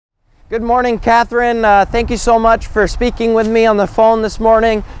Good morning, Catherine. Thank you so much for speaking with me on the phone this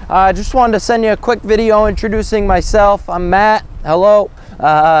morning. I just wanted to send you a quick video introducing myself. I'm Matt. Hello.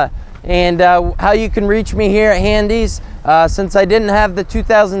 And how you can reach me here at Handy's. Since I didn't have the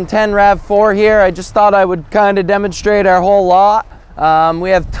 2010 RAV4 here, I just thought I would kind of demonstrate our whole lot. We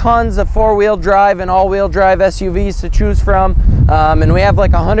have tons of four-wheel drive and all-wheel drive SUVs to choose from, and we have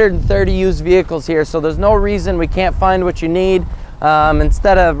like 130 used vehicles here, so there's no reason we can't find what you need.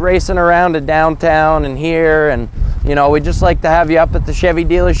 Instead of racing around to downtown and here, and you know, we just like to have you up at the Chevy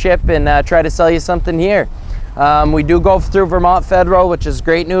dealership and try to sell you something here. We do go through Vermont Federal, which is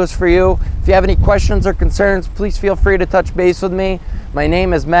great news for you. If you have any questions or concerns, please feel free to touch base with me. My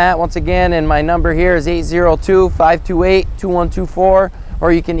name is Matt once again, and my number here is 802-528-2124,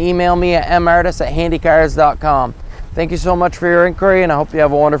 or you can email me at martis@handycars.com. Thank you so much for your inquiry, and I hope you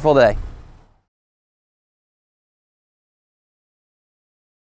have a wonderful day.